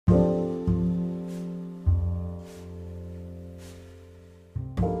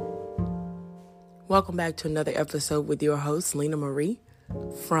Welcome back to another episode with your host, Lena Marie,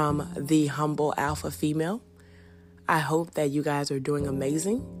 from The Humble Alpha Female. I hope that you guys are doing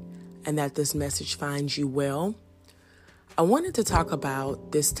amazing and that this message finds you well. I wanted to talk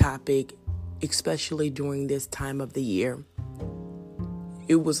about this topic, especially during this time of the year.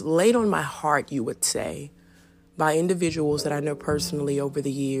 It was laid on my heart, you would say, by individuals that I know personally over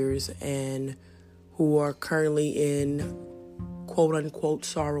the years and who are currently in quote-unquote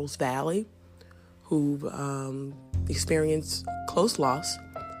Sorrow's Valley, who've experienced close loss.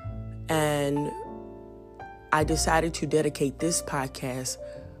 And I decided to dedicate this podcast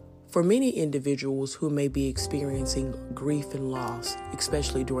for many individuals who may be experiencing grief and loss,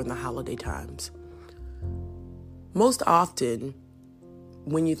 especially during the holiday times. Most often,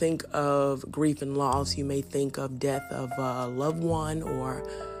 when you think of grief and loss, you may think of death of a loved one or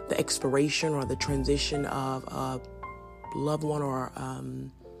the expiration or the transition of a loved one or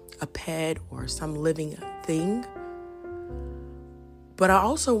a pet or some living thing. But I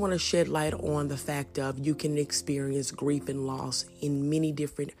also want to shed light on the fact of you can experience grief and loss in many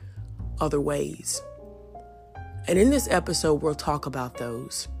different other ways. And in this episode, we'll talk about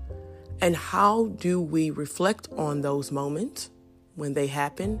those. And how do we reflect on those moments when they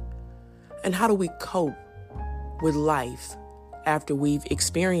happen? And how do we cope with life after we've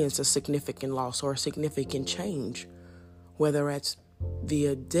experienced a significant loss or a significant change, whether it's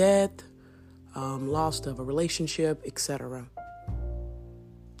via death, loss of a relationship, etc.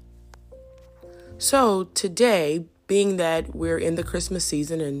 So today, being that we're in the Christmas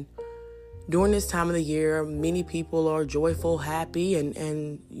season and during this time of the year, many people are joyful, happy,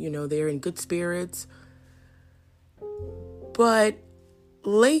 and they're in good spirits. But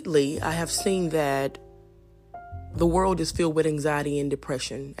lately, I have seen that the world is filled with anxiety and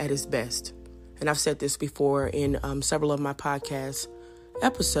depression at its best. And I've said this before in several of my podcast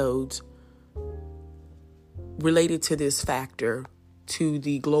episodes related to this factor, to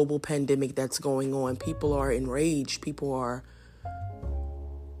the global pandemic that's going on. People are enraged. People are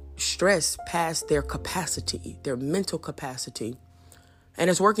stressed past their capacity, their mental capacity. And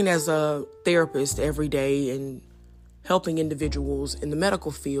as working as a therapist every day and helping individuals in the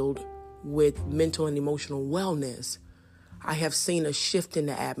medical field with mental and emotional wellness, I have seen a shift in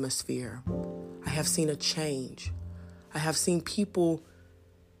the atmosphere. I have seen a change. I have seen people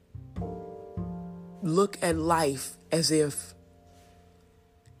look at life as if,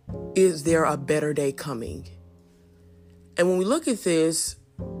 is there a better day coming? And when we look at this,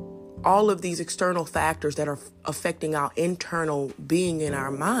 all of these external factors that are affecting our internal being in our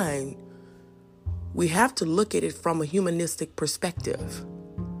mind, we have to look at it from a humanistic perspective.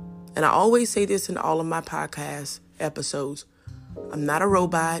 And I always say this in all of my podcast episodes. I'm not a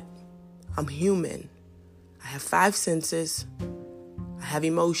robot. I'm human. I have 5 senses. I have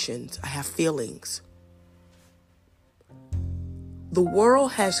emotions. I have feelings. The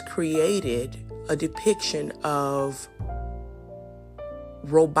world has created a depiction of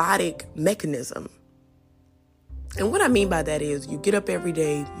robotic mechanism. And what I mean by that is you get up every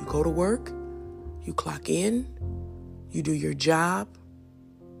day, you go to work, you clock in, you do your job,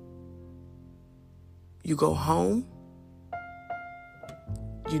 you go home,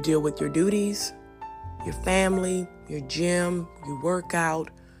 you deal with your duties, your family, your gym, you work out,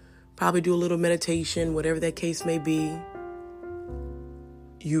 probably do a little meditation, whatever that case may be.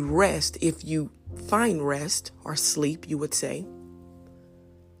 You rest if you find rest, or sleep, you would say.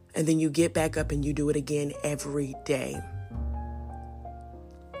 And then you get back up and you do it again every day.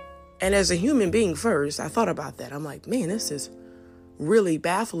 And as a human being first, I thought about that. I'm like, man, this is really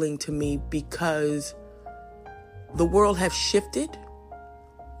baffling to me because the world has shifted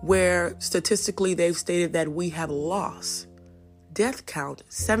where statistically they've stated that we have lost death count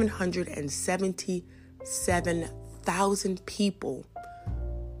 777,000 people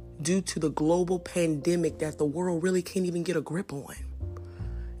due to the global pandemic that the world really can't even get a grip on.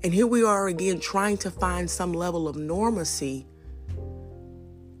 And here we are again trying to find some level of normalcy,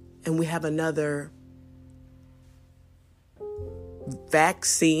 and we have another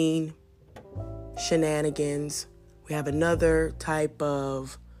vaccine shenanigans. We have another type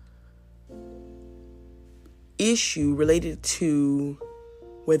of issue related to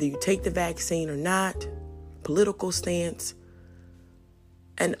whether you take the vaccine or not, political stance,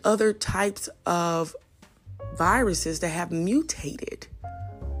 and other types of viruses that have mutated.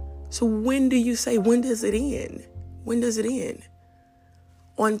 So when do you say, when does it end? When does it end?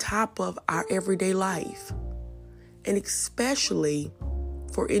 On top of our everyday life. And especially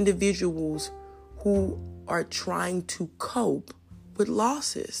for individuals who are trying to cope with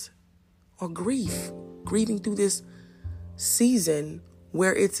losses or grieving through this season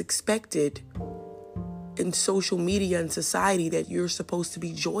where it's expected in social media and society that you're supposed to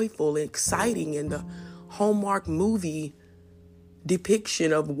be joyful and exciting, and the Hallmark movie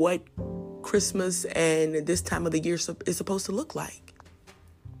depiction of what Christmas and this time of the year is supposed to look like.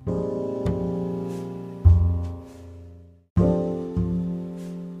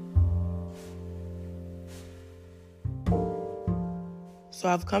 So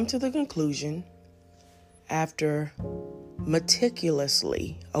I've come to the conclusion, after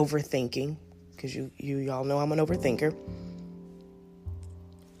meticulously overthinking, because y'all know I'm an overthinker,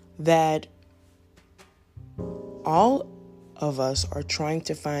 that all of us are trying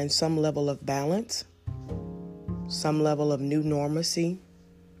to find some level of balance, some level of new normacy,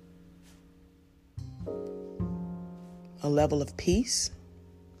 a level of peace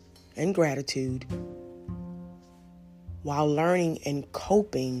and gratitude, while learning and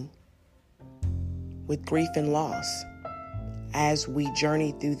coping with grief and loss as we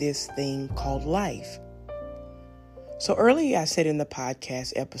journey through this thing called life. So earlier I said in the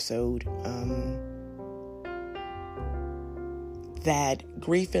podcast episode that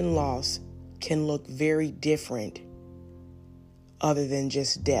grief and loss can look very different other than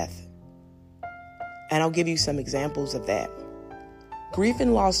just death. And I'll give you some examples of that. Grief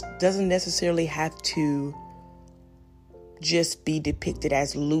and loss doesn't necessarily have to just be depicted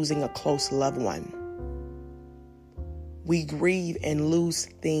as losing a close loved one. We grieve and lose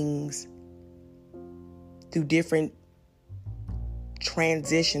things through different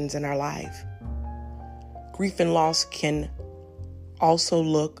transitions in our life. Grief and loss can also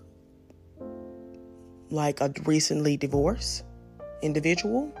look like a recently divorced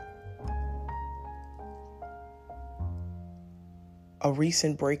individual, a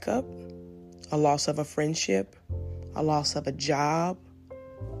recent breakup, a loss of a friendship, a loss of a job,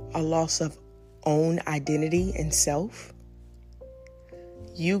 a loss of own identity and self.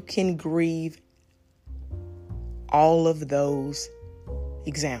 You can grieve all of those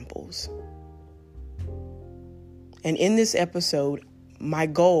examples. And in this episode, my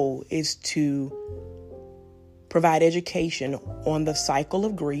goal is to provide education on the cycle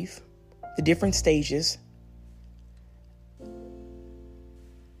of grief, the different stages.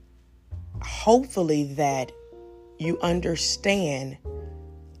 Hopefully that you understand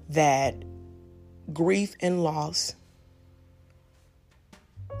that grief and loss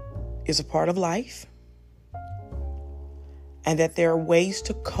is a part of life, and that there are ways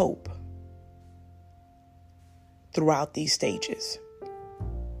to cope throughout these stages.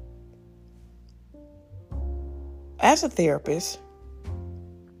 As a therapist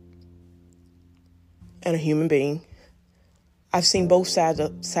and a human being, I've seen both sides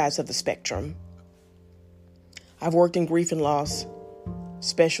of the spectrum. I've worked in grief and loss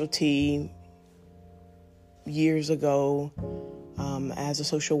specialty years ago as a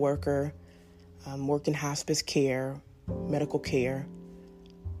social worker, worked in hospice care, medical care.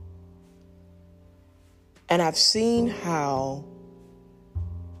 And I've seen how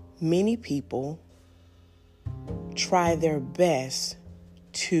many people try their best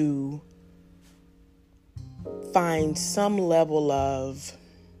to find some level of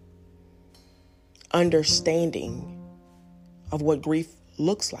understanding of what grief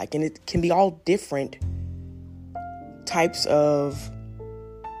looks like. And it can be all different types of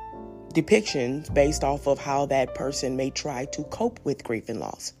depictions based off of how that person may try to cope with grief and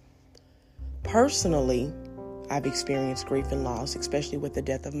loss. Personally, I've experienced grief and loss, especially with the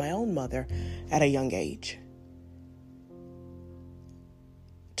death of my own mother at a young age.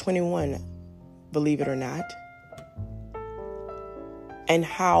 21, believe it or not. And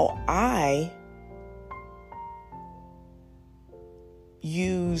how I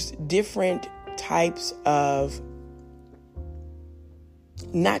used different types of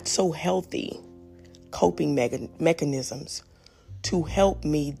not so healthy coping mechanisms to help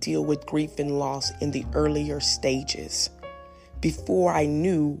me deal with grief and loss in the earlier stages, before I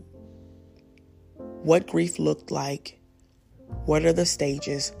knew what grief looked like, what are the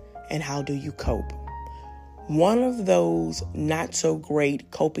stages, and how do you cope. One of those not so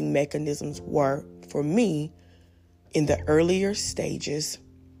great coping mechanisms were, for me, in the earlier stages,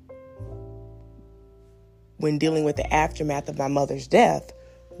 when dealing with the aftermath of my mother's death,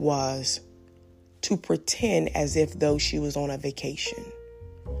 was to pretend as if though she was on a vacation.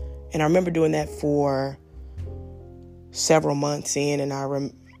 And I remember doing that for several months in, and I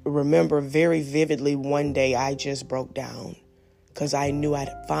remember very vividly one day I just broke down because I knew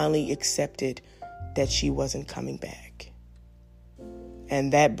I'd finally accepted that she wasn't coming back.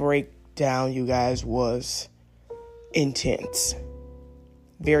 And that breakdown, you guys, was intense.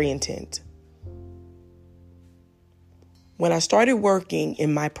 Very intense. When I started working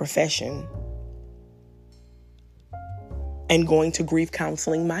in my profession, and going to grief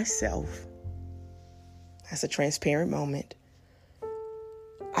counseling myself, that's a transparent moment,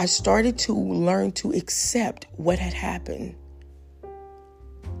 I started to learn to accept what had happened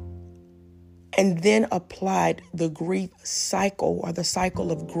and then applied the grief cycle or the cycle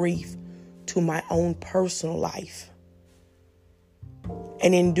of grief to my own personal life.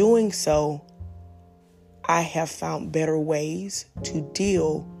 And in doing so, I have found better ways to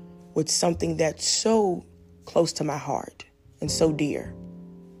deal with something that's so close to my heart and so dear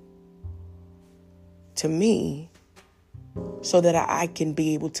to me, so that I can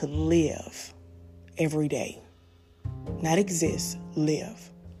be able to live every day. Not exist, live.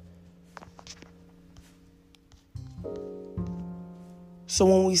 So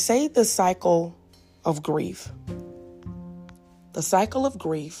when we say the cycle of grief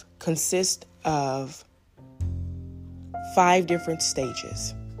consists of 5 different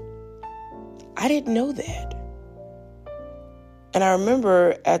stages. I didn't know that. And I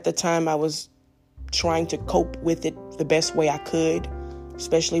remember at the time I was trying to cope with it the best way I could,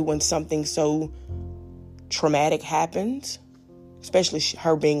 especially when something so traumatic happens, especially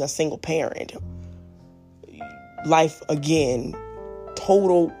her being a single parent. Life, again,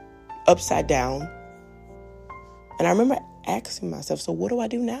 total upside down. And I remember asking myself, so what do I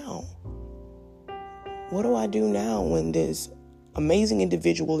do now? What do I do now when this amazing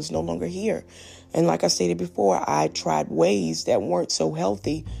individual is no longer here? And like I stated before, I tried ways that weren't so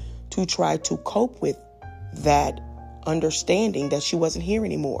healthy to try to cope with that understanding that she wasn't here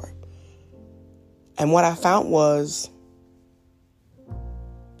anymore. And what I found was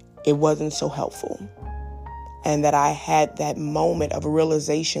it wasn't so helpful. And that I had that moment of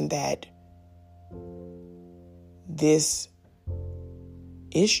realization that this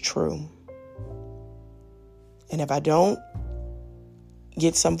is true. And if I don't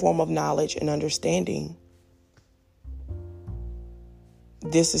get some form of knowledge and understanding,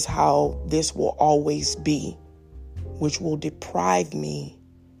 this is how this will always be, which will deprive me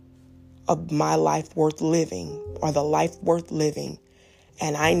of my life worth living, or the life worth living.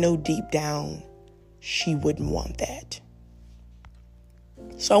 And I know deep down she wouldn't want that.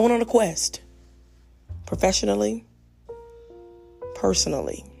 So I went on a quest, professionally,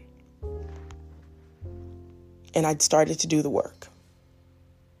 personally. And I started to do the work.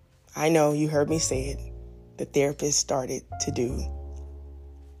 I know you heard me say it. The therapist started to do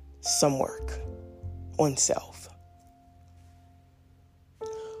some work on self.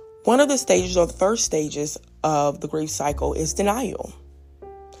 One of the stages, or the first stages of the grief cycle, is denial.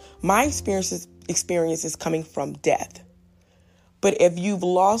 My experience is coming from death. But if you've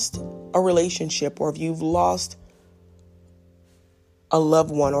lost a relationship, or if you've lost a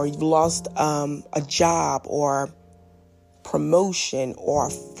loved one, or you've lost a job or promotion or a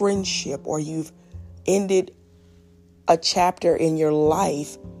friendship, or you've ended a chapter in your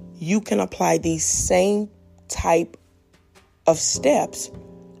life, you can apply these same type of steps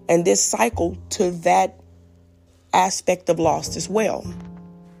and this cycle to that aspect of loss as well.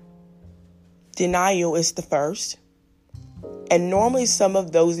 Denial is the first. And normally some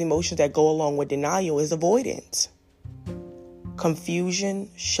of those emotions that go along with denial is avoidance, confusion,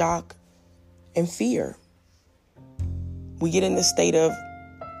 shock, and fear. We get in the state of,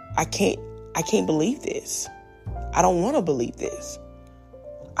 I can't believe this. I don't want to believe this.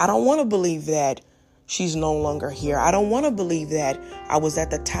 I don't want to believe that she's no longer here. I don't want to believe that I was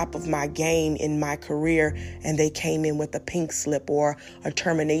at the top of my game in my career and they came in with a pink slip or a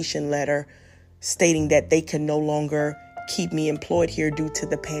termination letter stating that they can no longer keep me employed here due to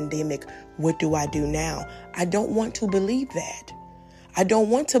the pandemic. What do I do now? I don't want to believe that. I don't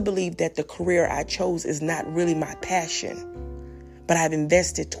want to believe that the career I chose is not really my passion. But I've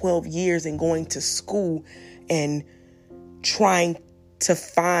invested 12 years in going to school and trying to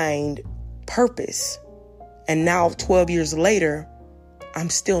find purpose. And now 12 years later, I'm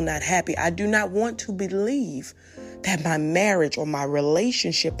still not happy. I do not want to believe that my marriage or my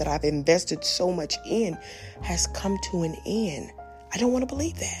relationship that I've invested so much in has come to an end. I don't want to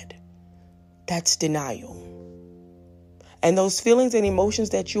believe that. That's denial. And those feelings and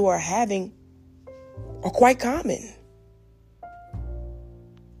emotions that you are having are quite common.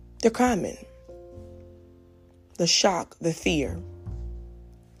 They're common. The shock, the fear.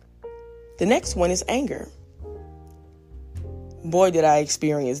 The next one is anger. Boy, did I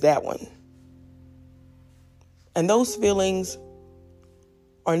experience that one. And those feelings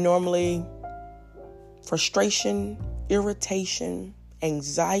are normally frustration, irritation,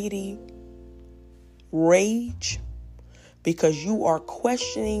 anxiety, rage, because you are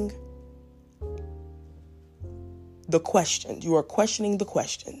questioning the questions. You are questioning the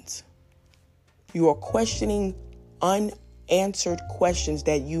questions. You are questioning unanswered questions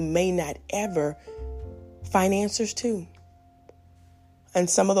that you may not ever find answers to. And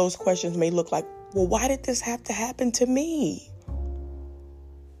some of those questions may look like, well, why did this have to happen to me?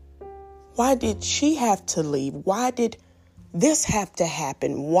 Why did she have to leave? Why did this have to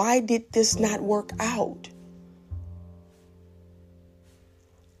happen? Why did this not work out?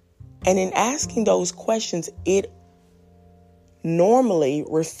 And in asking those questions, it normally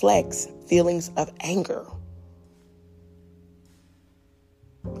reflects feelings of anger.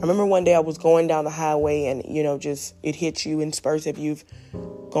 I remember one day I was going down the highway and, just it hits you in spurts. If you've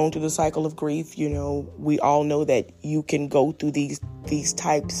gone through the cycle of grief, we all know that you can go through these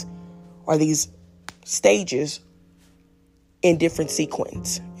types or these stages in different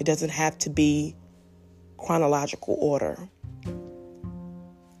sequence. It doesn't have to be chronological order.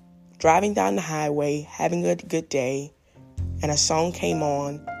 Driving down the highway, having a good day, and a song came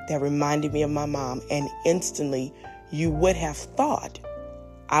on that reminded me of my mom, and instantly you would have thought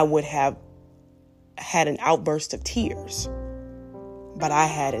I would have had an outburst of tears, but I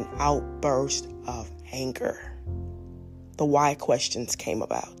had an outburst of anger. The why questions came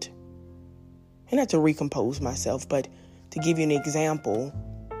about. And not to recompose myself, but to give you an example,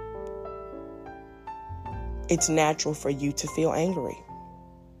 it's natural for you to feel angry.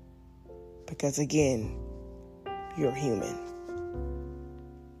 Because again, you're human.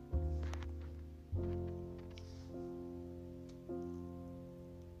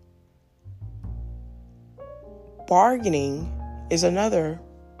 Bargaining is another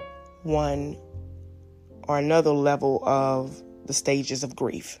one or another level of the stages of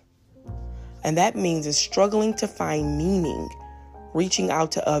grief. And that means it's struggling to find meaning, reaching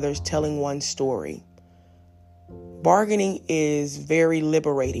out to others, telling one story. Bargaining is very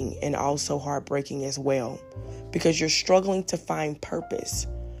liberating and also heartbreaking as well, because you're struggling to find purpose.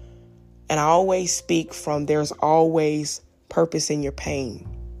 And I always speak from there's always purpose in your pain,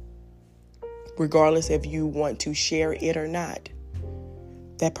 regardless if you want to share it or not.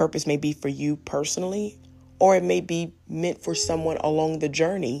 That purpose may be for you personally, or it may be meant for someone along the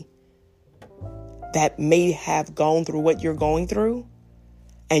journey that may have gone through what you're going through,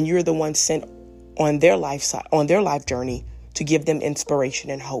 and you're the one sent on their life journey to give them inspiration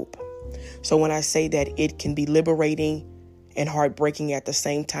and hope. So when I say that it can be liberating and heartbreaking at the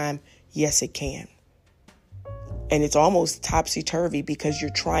same time, yes, it can. And it's almost topsy-turvy because you're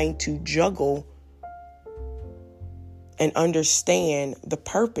trying to juggle and understand the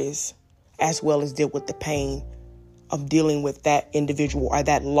purpose as well as deal with the pain of dealing with that individual or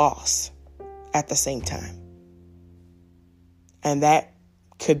that loss at the same time. And that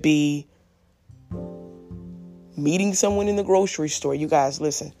could be meeting someone in the grocery store. You guys,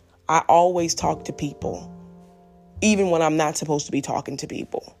 listen, I always talk to people, even when I'm not supposed to be talking to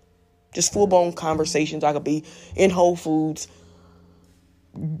people. Just full-blown conversations. I could be in Whole Foods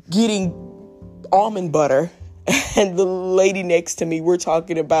getting almond butter, and the lady next to me, we're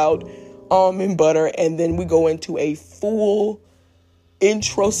talking about almond butter, and then we go into a full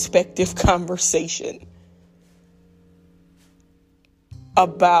introspective conversation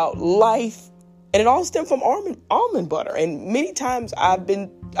about life, and it all stemmed from almond butter. And many times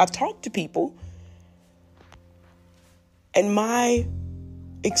I've talked to people, and my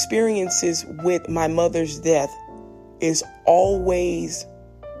experiences with my mother's death is always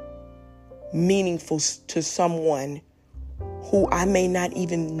meaningful to someone who I may not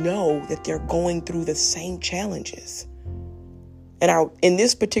even know that they're going through the same challenges. And in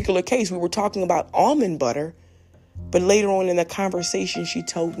this particular case, we were talking about almond butter, but later on in the conversation, she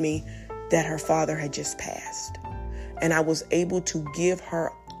told me that her father had just passed. And I was able to give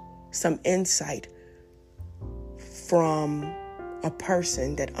her some insight from a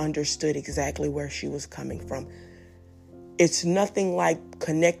person that understood exactly where she was coming from. It's nothing like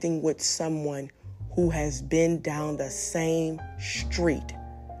connecting with someone who has been down the same street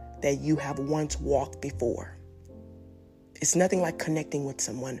that you have once walked before. It's nothing like connecting with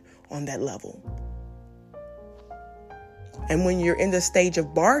someone on that level. And when you're in the stage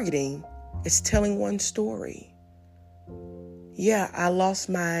of bargaining, it's telling one story. Yeah, I lost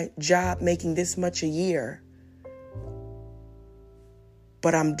my job making this much a year,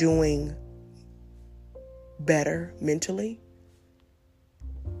 but I'm doing better mentally,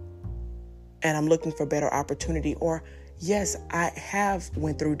 and I'm looking for better opportunity. Or yes, I have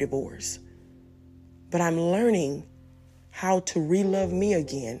went through divorce, but I'm learning how to re-love me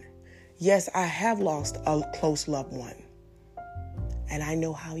again. Yes, I have lost a close loved one, and I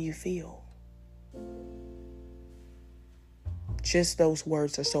know how you feel. Just those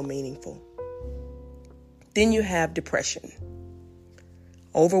words are so meaningful. Then you have depression,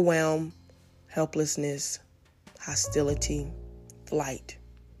 overwhelm, helplessness, hostility, flight.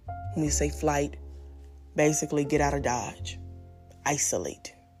 When we say flight, basically get out of Dodge,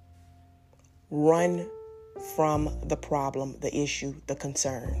 isolate, run from the problem, the issue, the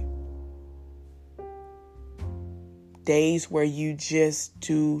concern. Days where you just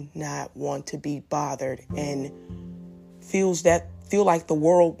do not want to be bothered and feel like the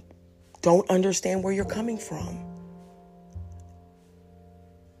world don't understand where you're coming from.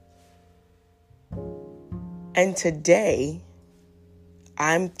 And today,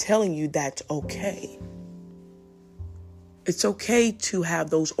 I'm telling you that's okay. It's okay to have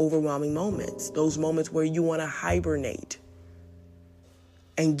those overwhelming moments, those moments where you want to hibernate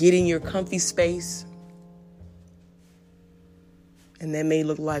and get in your comfy space. And that may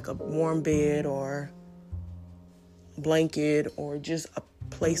look like a warm bed or blanket or just a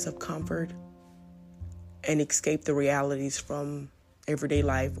place of comfort, and escape the realities from everyday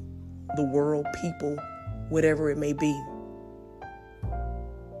life, the world, people, whatever it may be.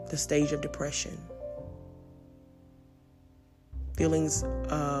 The stage of depression. Feelings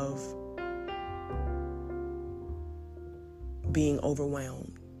of being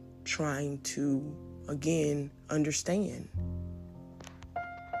overwhelmed, trying to, again, understand.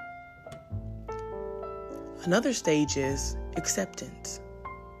 Another stage is acceptance,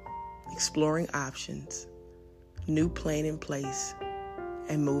 exploring options, new plan in place,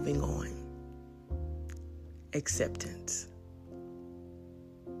 and moving on. Acceptance.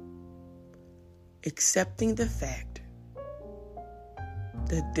 Accepting the fact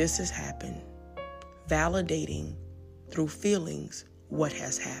that this has happened, validating through feelings what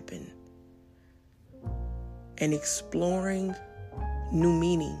has happened, and exploring new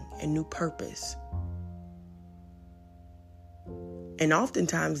meaning and new purpose. And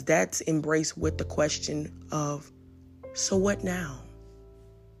oftentimes that's embraced with the question of, so what now?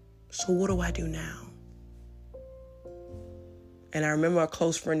 So what do I do now? And I remember a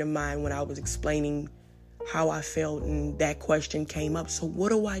close friend of mine when I was explaining how I felt and that question came up, so what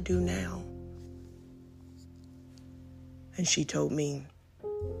do I do now? And she told me,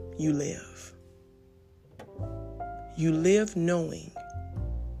 you live. You live knowing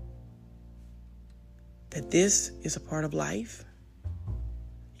that this is a part of life.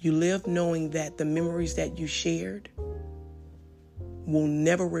 You live knowing that the memories that you shared will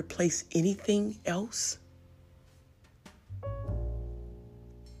never replace anything else.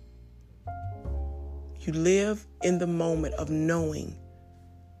 You live in the moment of knowing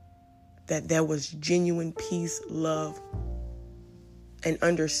that there was genuine peace, love, and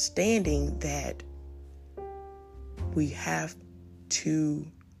understanding that we have to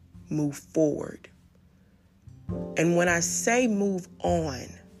move forward. And when I say move on,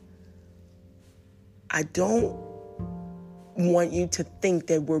 I don't want you to think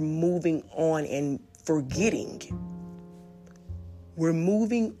that we're moving on and forgetting. We're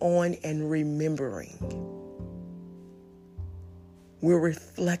moving on and remembering. We're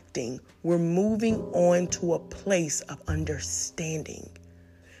reflecting. We're moving on to a place of understanding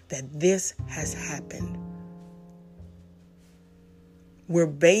that this has happened. We're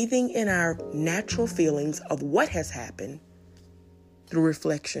bathing in our natural feelings of what has happened through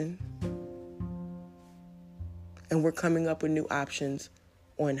reflection. And we're coming up with new options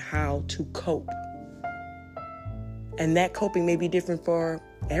on how to cope. And that coping may be different for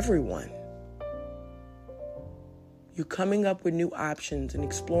everyone. You're coming up with new options and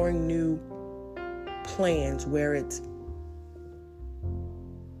exploring new plans where it's,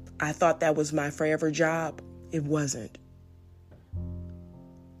 I thought that was my forever job. It wasn't.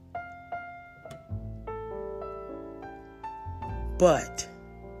 But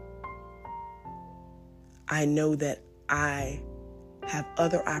I know that I have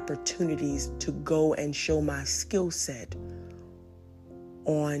other opportunities to go and show my skill set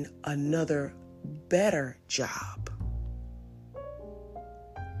on another better job.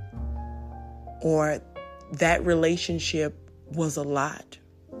 Or that relationship was a lot.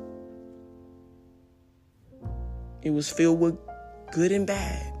 It was filled with good and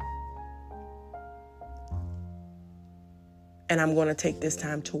bad. And I'm going to take this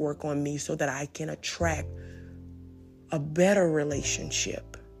time to work on me so that I can attract a better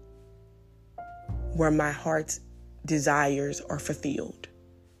relationship where my heart's desires are fulfilled.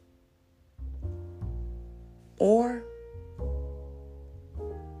 Or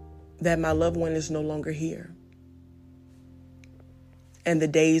that my loved one is no longer here. And the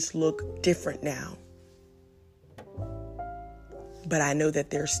days look different now. But I know that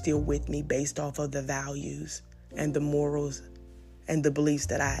they're still with me based off of the values and the morals and the beliefs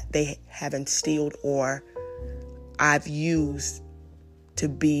that they have instilled or I've used to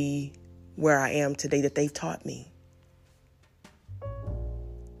be where I am today that they've taught me.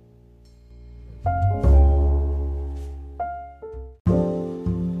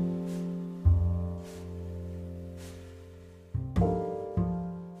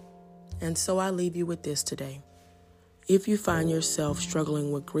 And so I leave you with this today. If you find yourself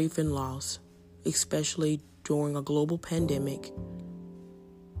struggling with grief and loss, especially during a global pandemic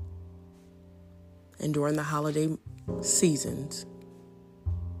and during the holiday seasons,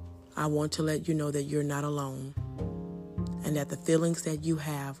 I want to let you know that you're not alone and that the feelings that you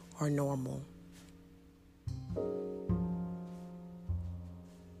have are normal.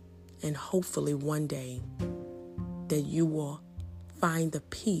 And hopefully one day that you will find the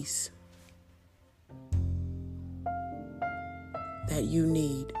peace that you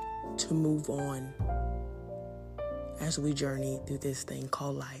need to move on as we journey through this thing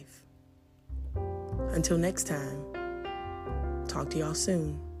called life. Until next time, talk to y'all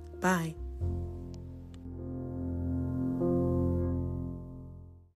soon. Bye.